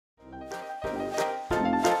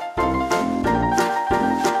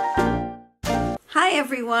Hi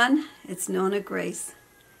everyone, it's Nonnagrace,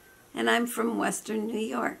 and I'm from Western New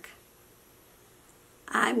York.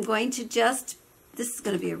 I'm going to this is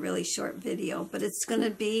going to be a really short video, but it's going to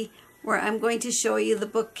be where I'm going to show you the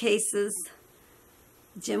bookcases.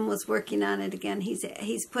 Jim was working on it again.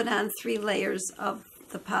 He's put on 3 layers of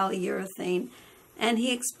the polyurethane, and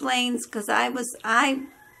he explains, because I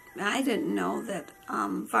didn't know that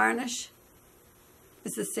varnish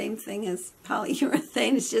is the same thing as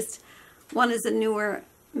polyurethane. It's just one is a newer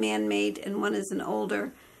man-made and one is an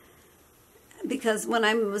older. Because when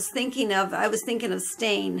I was thinking of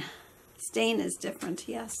stain. Stain is different,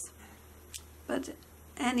 yes. But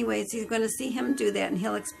anyways, you're going to see him do that and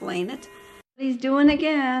he'll explain it. He's doing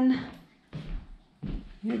again.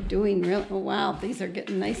 You're doing real, oh wow, these are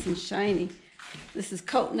getting nice and shiny. This is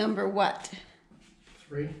coat number what?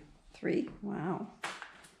 3. 3, wow.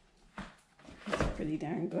 That's pretty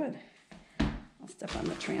darn good. I'll step on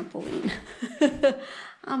the trampoline.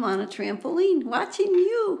 I'm on a trampoline watching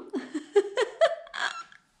you.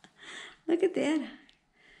 Look at that.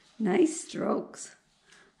 Nice strokes.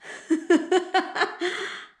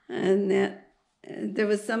 And there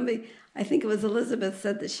was somebody, I think it was Elizabeth,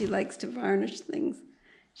 said that she likes to varnish things.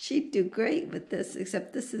 She'd do great with this,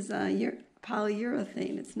 except this is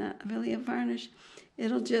polyurethane. It's not really a varnish.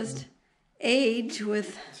 It'll just age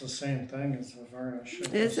with... It's the same thing as a varnish.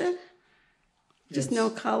 Is it? Just no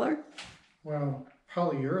color? Well,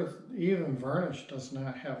 polyurethane, even varnish does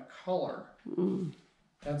not have color. Mm.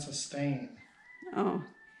 That's a stain. Oh.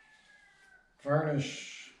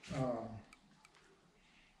 Varnish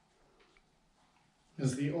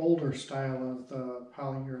is the older style of the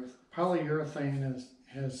polyurethane. Polyurethane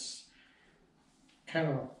has kind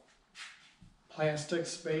of a plastic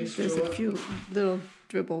space to it. There's a few little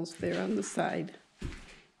dribbles there on the side.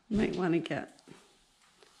 You might want to get.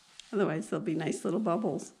 Otherwise, there'll be nice little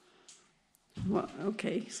bubbles. Well,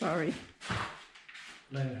 okay, sorry.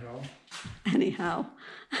 Anyhow.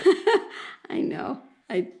 I know.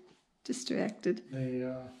 I distracted.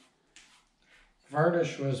 The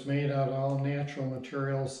varnish was made out of all natural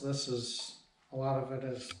materials. This is, a lot of it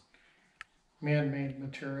is man-made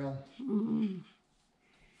material. Mm.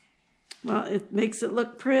 Well, it makes it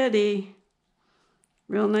look pretty.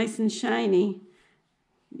 Real nice and shiny.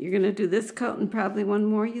 You're going to do this coat and probably one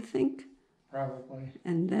more, you think? Probably.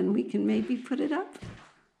 And then we can maybe put it up?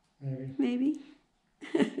 Maybe. Maybe.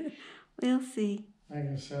 We'll see. Like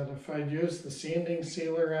I said, if I'd used the sanding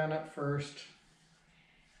sealer on it first,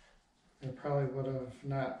 it probably would have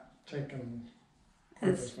not taken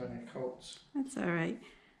quite as many coats. That's all right.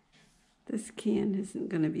 This can isn't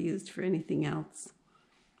going to be used for anything else,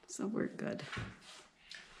 so we're good.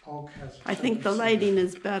 I think the lighting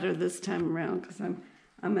is better this time around because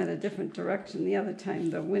I'm at a different direction. The other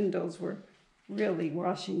time the windows were really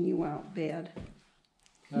washing you out bad.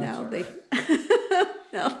 Now they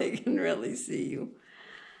now they can really see you.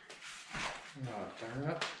 Oh,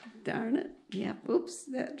 darn it. Darn it. Yep. Oops,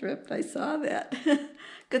 that dripped. I saw that.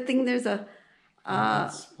 Good thing there's a...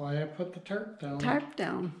 that's why I put the tarp down. Tarp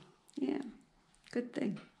down. Yeah. Good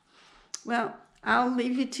thing. Well, I'll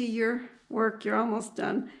leave you to your work. You're almost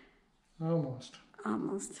done. Almost.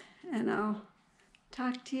 Almost. And I'll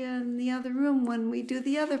talk to you in the other room when we do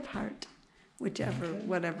the other part. Whichever,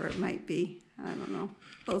 whatever it might be. I don't know.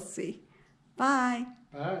 We'll see. Bye.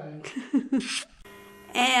 Bye.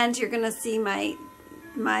 And you're going to see my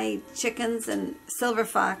chickens and silver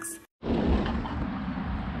fox.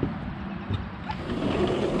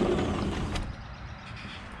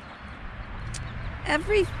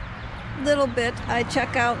 Every little bit I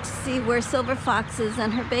check out to see where Silver Fox is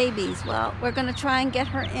and her babies. Well, we're going to try and get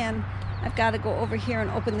her in. I've got to go over here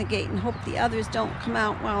and open the gate and hope the others don't come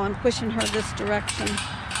out while I'm pushing her this direction.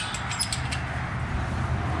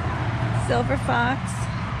 Silver Fox.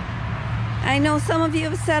 I know some of you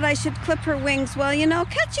have said I should clip her wings. Well, you know,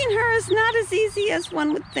 catching her is not as easy as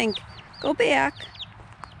one would think. Go back.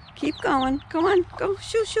 Keep going. Go on. Go.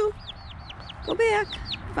 Shoo, shoo. Go back.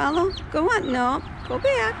 Follow. Go on. No. Go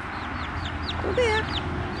back. Go back.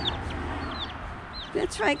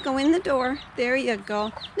 That's right. Go in the door. There you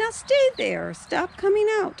go. Now stay there. Stop coming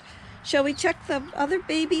out. Shall we check the other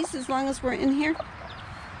babies as long as we're in here?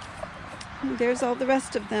 There's all the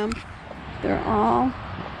rest of them. They're all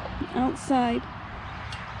outside.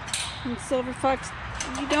 And Silver Fox,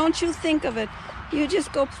 don't you think of it. You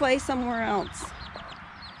just go play somewhere else.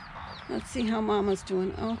 Let's see how Mama's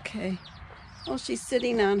doing. Okay. Oh, she's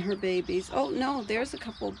sitting on her babies. Oh, no, there's a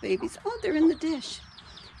couple of babies. Oh, they're in the dish.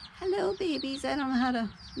 Hello, babies. I don't know how to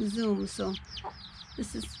zoom, so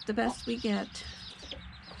this is the best we get.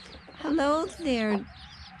 Hello there,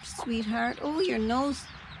 sweetheart. Oh, your nose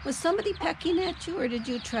Was somebody pecking at you, or did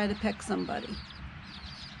you try to peck somebody?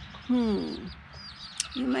 You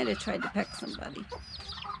might have tried to peck somebody,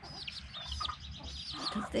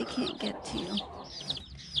 because they can't get to you.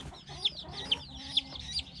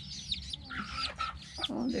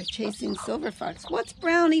 Oh, they're chasing Silver Fox. What's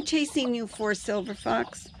Brownie chasing you for, Silver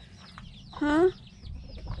Fox? Huh?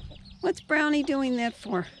 What's Brownie doing that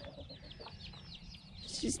for?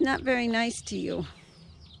 She's not very nice to you.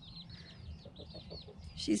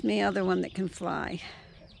 She's my other one that can fly.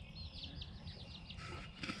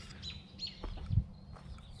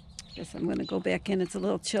 Guess I'm going to go back in. It's a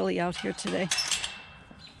little chilly out here today.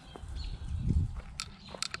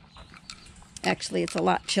 Actually, it's a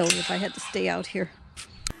lot chilly if I had to stay out here.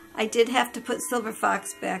 I did have to put Silver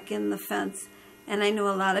Fox back in the fence, and I know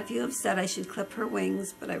a lot of you have said I should clip her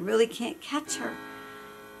wings, but I really can't catch her.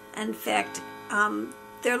 In fact,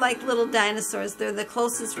 they're like little dinosaurs. They're the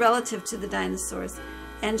closest relative to the dinosaurs.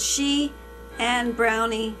 And she and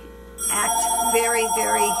Brownie act very,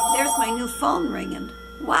 very... There's my new phone ringing.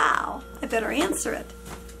 Wow, I better answer it.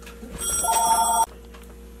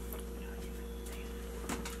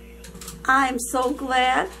 I'm so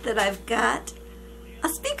glad that I've got a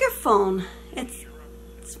speakerphone. This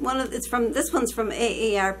one's from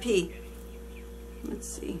AARP. Let's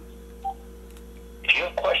see. If you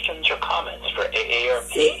have questions or comments for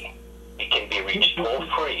AARP, it can be reached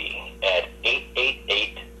toll-free at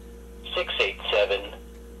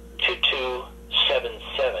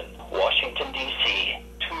 888-687-2277, Washington, D.C.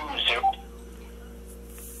 20.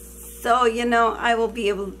 So, you know, I will be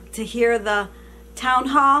able to hear the town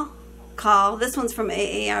hall call. This one's from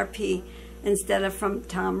AARP instead of from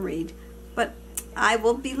Tom Reed. But I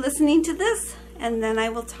will be listening to this, and then I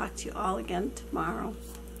will talk to you all again tomorrow.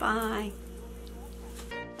 Bye.